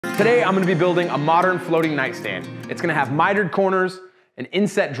Today I'm gonna be building a modern floating nightstand. It's gonna have mitered corners, an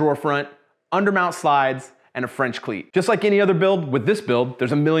inset drawer front, undermount slides, and a French cleat. Just like any other build, with this build,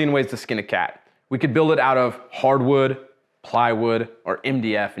 there's a million ways to skin a cat. We could build it out of hardwood, plywood, or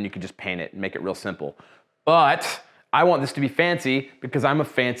MDF, and you could just paint it and make it real simple. But I want this to be fancy because I'm a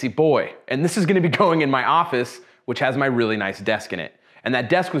fancy boy. And this is gonna be going in my office, which has my really nice desk in it. And that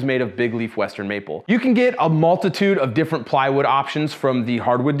desk was made of big leaf Western maple. You can get a multitude of different plywood options from the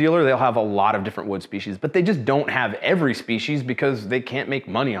hardwood dealer. They'll have a lot of different wood species, but they just don't have every species because they can't make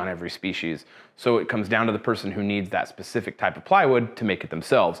money on every species. So it comes down to the person who needs that specific type of plywood to make it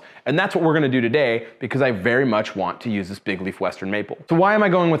themselves. And that's what we're gonna do today because I very much want to use this big leaf Western maple. So why am I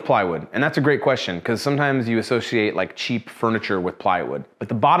going with plywood? And that's a great question because sometimes you associate like cheap furniture with plywood. But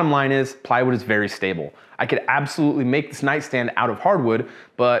the bottom line is plywood is very stable. I could absolutely make this nightstand out of hardwood,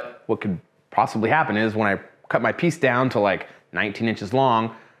 but what could possibly happen is when I cut my piece down to like 19 inches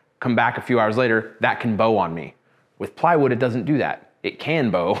long, come back a few hours later, that can bow on me. With plywood, it doesn't do that. It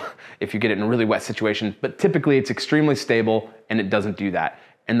can bow if you get it in a really wet situation, but typically it's extremely stable and it doesn't do that.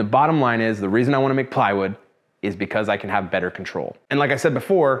 And the bottom line is the reason I wanna make plywood is because I can have better control. And like I said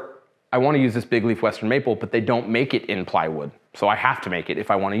before, I wanna use this big leaf Western maple, but they don't make it in plywood. So I have to make it if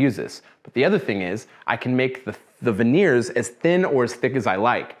I wanna use this. But the other thing is I can make the veneers as thin or as thick as I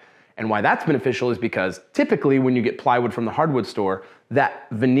like. And why that's beneficial is because typically when you get plywood from the hardwood store, that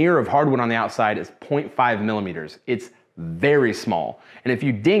veneer of hardwood on the outside is 0.5 millimeters. It's very small. And if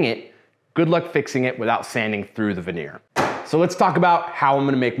you ding it, good luck fixing it without sanding through the veneer. So let's talk about how I'm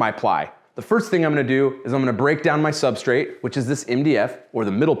gonna make my ply. The first thing I'm gonna do is I'm gonna break down my substrate, which is this MDF, or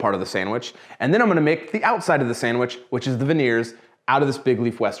the middle part of the sandwich, and then I'm gonna make the outside of the sandwich, which is the veneers, out of this big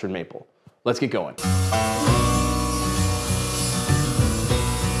leaf Western maple. Let's get going.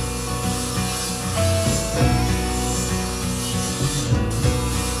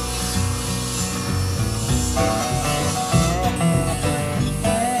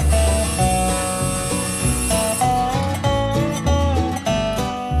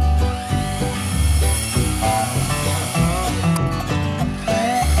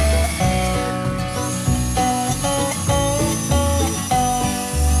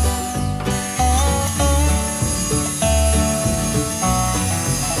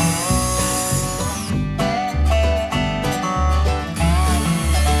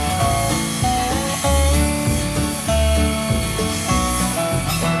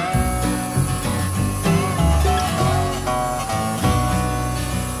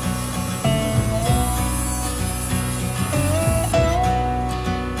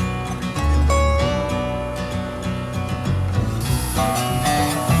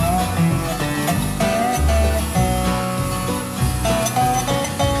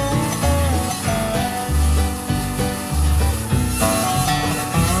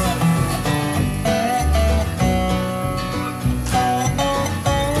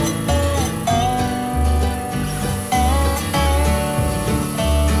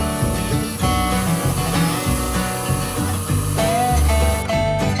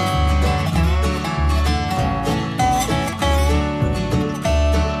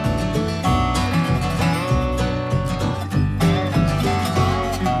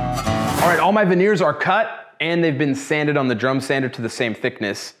 All my veneers are cut and they've been sanded on the drum sander to the same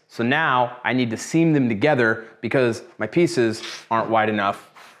thickness. So now I need to seam them together because my pieces aren't wide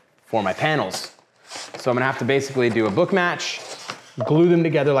enough for my panels. So I'm gonna have to basically do a book match, glue them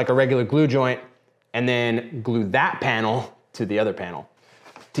together like a regular glue joint, and then glue that panel to the other panel.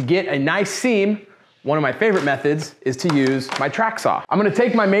 To get a nice seam, one of my favorite methods is to use my track saw. I'm gonna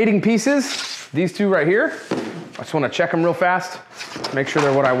take my mating pieces, these two right here. I just wanna check them real fast, make sure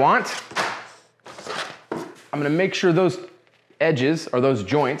they're what I want. I'm gonna make sure those edges, or those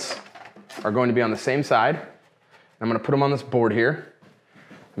joints, are going to be on the same side. I'm gonna put them on this board here.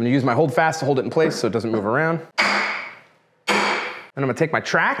 I'm gonna use my hold fast to hold it in place so it doesn't move around. And I'm gonna take my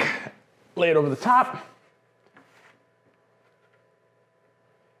track, lay it over the top.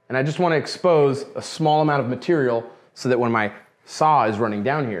 And I just wanna expose a small amount of material so that when my saw is running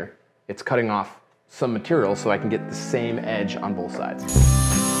down here, it's cutting off some material so I can get the same edge on both sides.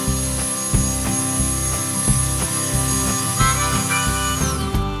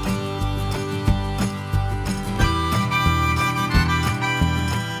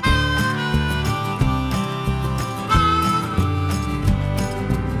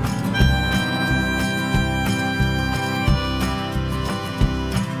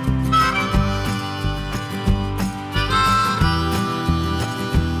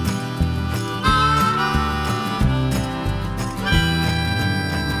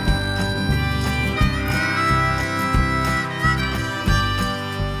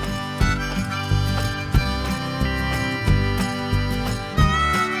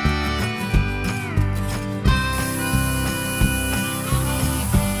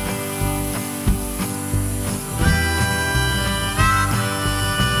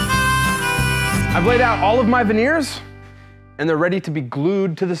 I've laid out all of my veneers and they're ready to be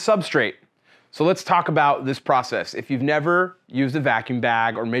glued to the substrate. So let's talk about this process. If you've never used a vacuum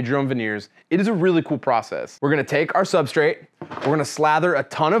bag or made your own veneers, it is a really cool process. We're gonna take our substrate, we're gonna slather a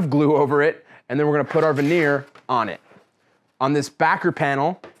ton of glue over it, and then we're gonna put our veneer on it. On this backer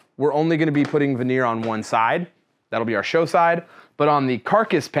panel, we're only gonna be putting veneer on one side. That'll be our show side. But on the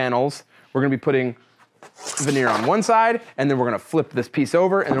carcass panels, we're gonna be putting veneer on one side, and then we're gonna flip this piece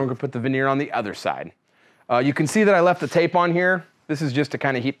over, and then we're gonna put the veneer on the other side. You can see that I left the tape on here. This is just to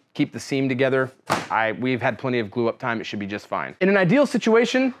kind of keep the seam together. We've had plenty of glue up time, it should be just fine. In an ideal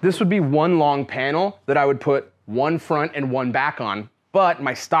situation, this would be one long panel that I would put one front and one back on, but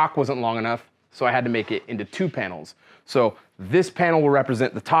my stock wasn't long enough, so I had to make it into two panels. So this panel will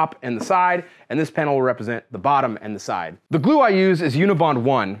represent the top and the side, and this panel will represent the bottom and the side. The glue I use is Unibond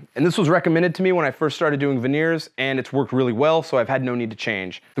 1, and this was recommended to me when I first started doing veneers, and it's worked really well, so I've had no need to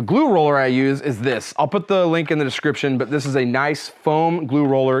change. The glue roller I use is this. I'll put the link in the description, but this is a nice foam glue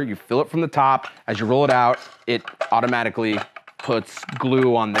roller. You fill it from the top. As you roll it out, it automatically puts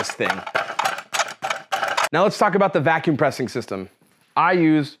glue on this thing. Now let's talk about the vacuum pressing system. I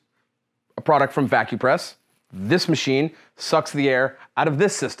use a product from VacuPress. This machine sucks the air out of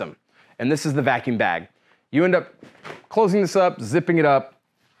this system, and this is the vacuum bag. You end up closing this up, zipping it up,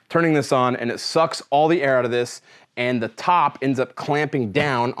 turning this on, and it sucks all the air out of this, and the top ends up clamping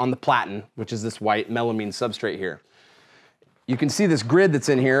down on the platen, which is this white melamine substrate here. You can see this grid that's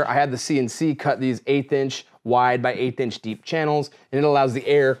in here. I had the CNC cut these 1/8 inch wide by 1/8 inch deep channels, and it allows the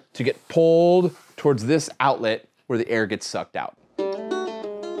air to get pulled towards this outlet where the air gets sucked out.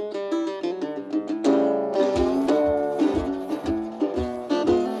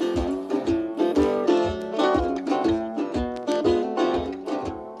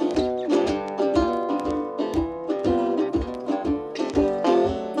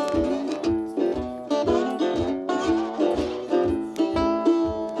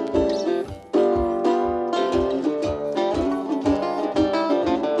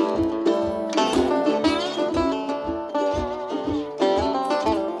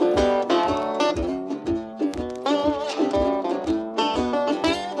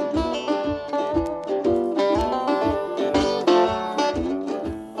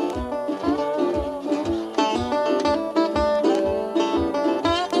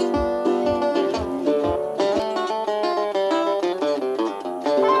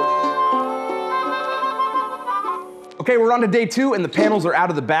 Okay, we're on to day 2 and the panels are out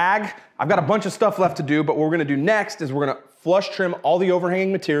of the bag. I've got a bunch of stuff left to do, but what we're gonna do next is we're gonna flush trim all the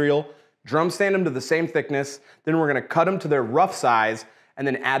overhanging material, drum sand them to the same thickness, then we're gonna cut them to their rough size, and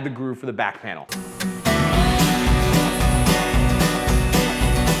then add the groove for the back panel.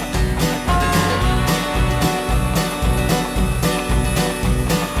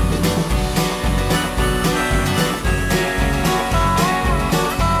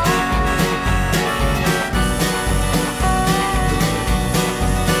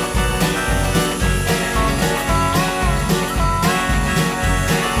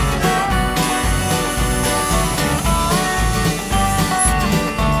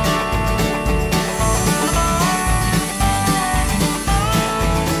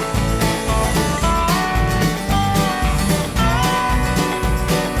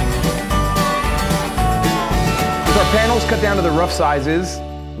 Panels cut down to the rough sizes,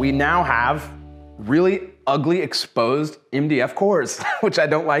 we now have really ugly exposed MDF cores, which I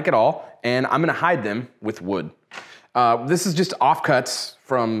don't like at all, and I'm gonna hide them with wood. This is just offcuts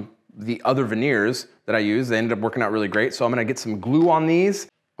from the other veneers that I use. They ended up working out really great, so I'm gonna get some glue on these.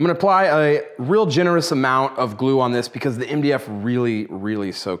 I'm gonna apply a real generous amount of glue on this because the MDF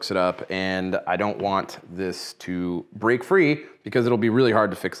really soaks it up, and I don't want this to break free because it'll be really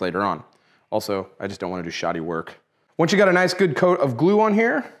hard to fix later on. Also, I just don't wanna do shoddy work. Once you got a nice good coat of glue on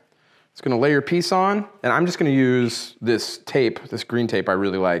here, it's gonna lay your piece on, and I'm just gonna use this tape, this green tape I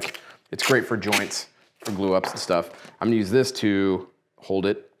really like. It's great for joints, for glue ups and stuff. I'm gonna use this to hold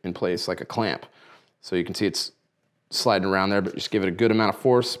it in place like a clamp. So you can see it's sliding around there, but just give it a good amount of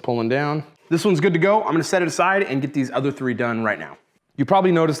force, pulling down. This one's good to go. I'm gonna set it aside and get these other 3 done right now. You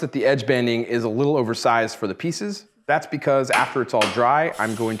probably noticed that the edge banding is a little oversized for the pieces. That's because after it's all dry,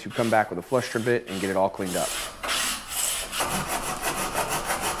 I'm going to come back with a flush trim bit and get it all cleaned up.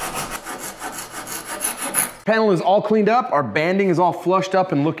 Panel is all cleaned up, our banding is all flushed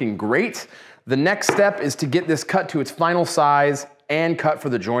up and looking great. The next step is to get this cut to its final size and cut for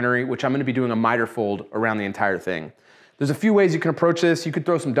the joinery, which I'm gonna be doing a miter fold around the entire thing. There's a few ways you can approach this. You could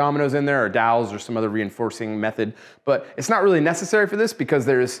throw some dominoes in there or dowels or some other reinforcing method, but it's not really necessary for this because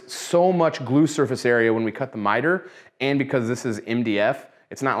there is so much glue surface area when we cut the miter, and because this is MDF,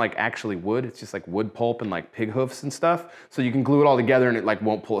 it's not like actually wood, it's just like wood pulp and like pig hoofs and stuff. So you can glue it all together and it like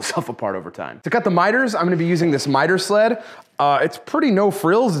won't pull itself apart over time. To cut the miters, I'm gonna be using this miter sled. It's pretty no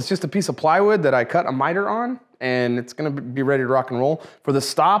frills, it's just a piece of plywood that I cut a miter on, and it's gonna be ready to rock and roll. For the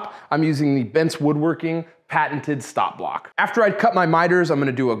stop, I'm using the Bent's Woodworking patented stop block. After I cut my miters, I'm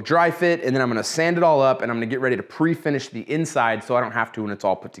gonna do a dry fit, and then I'm gonna sand it all up, and I'm gonna get ready to pre-finish the inside so I don't have to when it's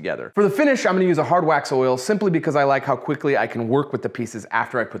all put together. For the finish, I'm gonna use a hard wax oil simply because I like how quickly I can work with the pieces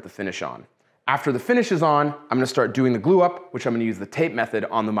after I put the finish on. After the finish is on, I'm gonna start doing the glue up, which I'm gonna use the tape method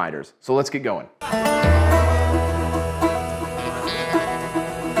on the miters. So let's get going.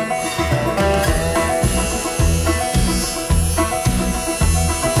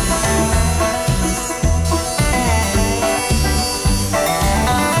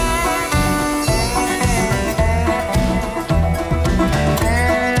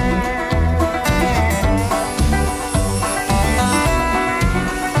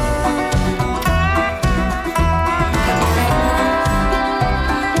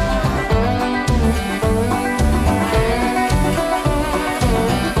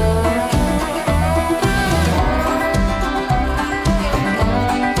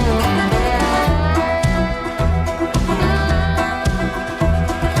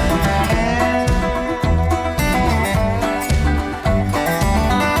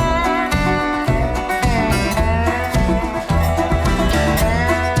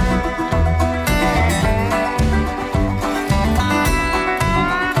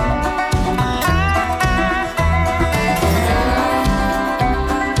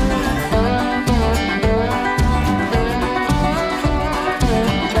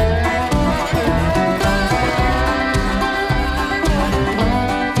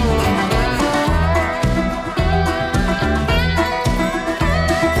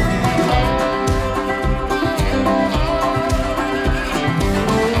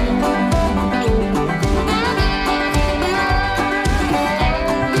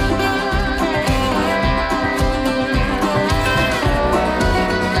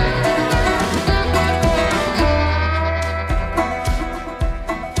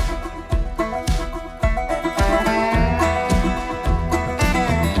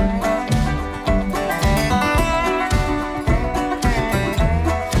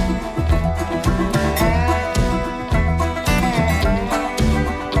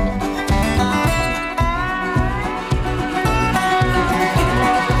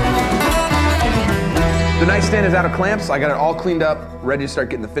 The nightstand is out of clamps. I got it all cleaned up, ready to start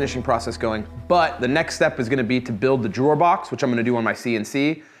getting the finishing process going. But the next step is gonna be to build the drawer box, which I'm gonna do on my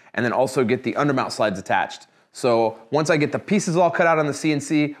CNC, and then also get the undermount slides attached. So once I get the pieces all cut out on the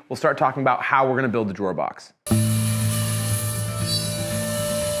CNC, we'll start talking about how we're gonna build the drawer box.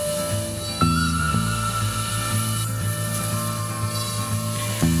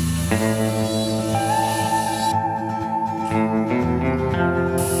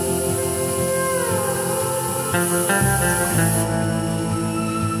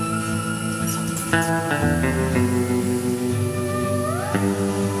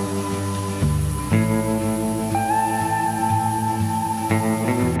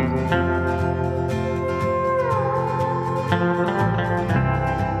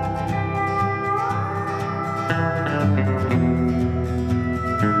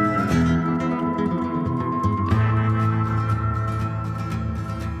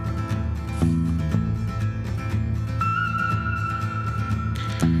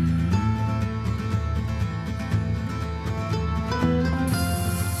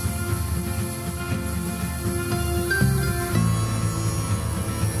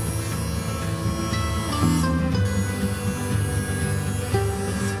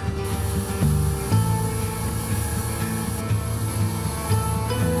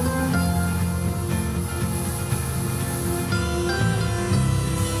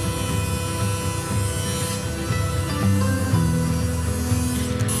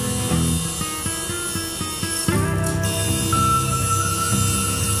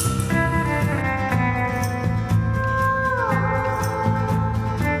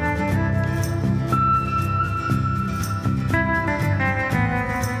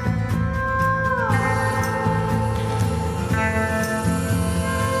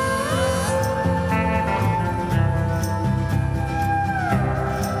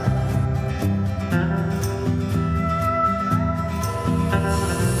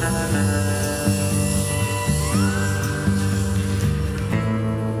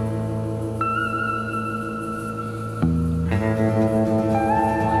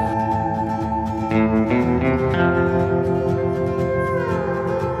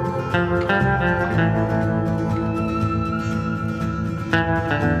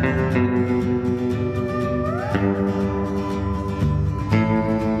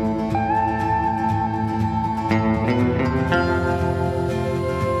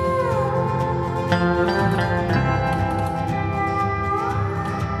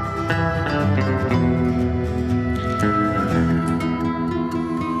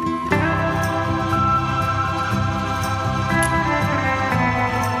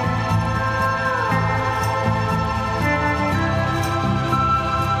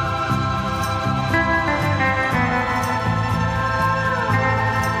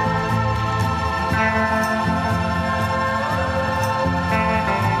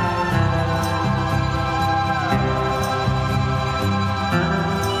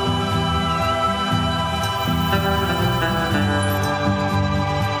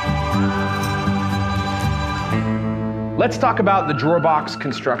 Let's talk about the drawer box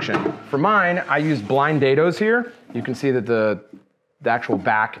construction. For mine, I use blind dados here. You can see that the actual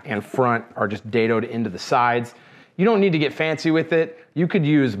back and front are just dadoed into the sides. You don't need to get fancy with it. You could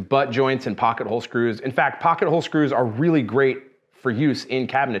use butt joints and pocket hole screws. In fact, pocket hole screws are really great for use in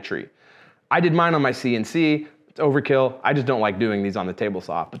cabinetry. I did mine on my CNC. It's overkill. I just don't like doing these on the table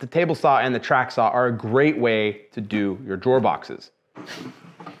saw. But the table saw and the track saw are a great way to do your drawer boxes.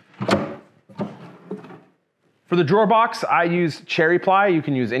 For the drawer box, I use cherry ply. You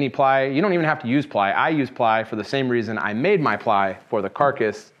can use any ply. You don't even have to use ply. I use ply for the same reason I made my ply for the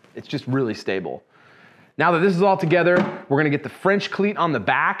carcass. It's just really stable. Now that this is all together, we're gonna get the French cleat on the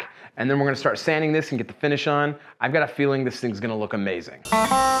back, and then we're gonna start sanding this and get the finish on. I've got a feeling this thing's gonna look amazing.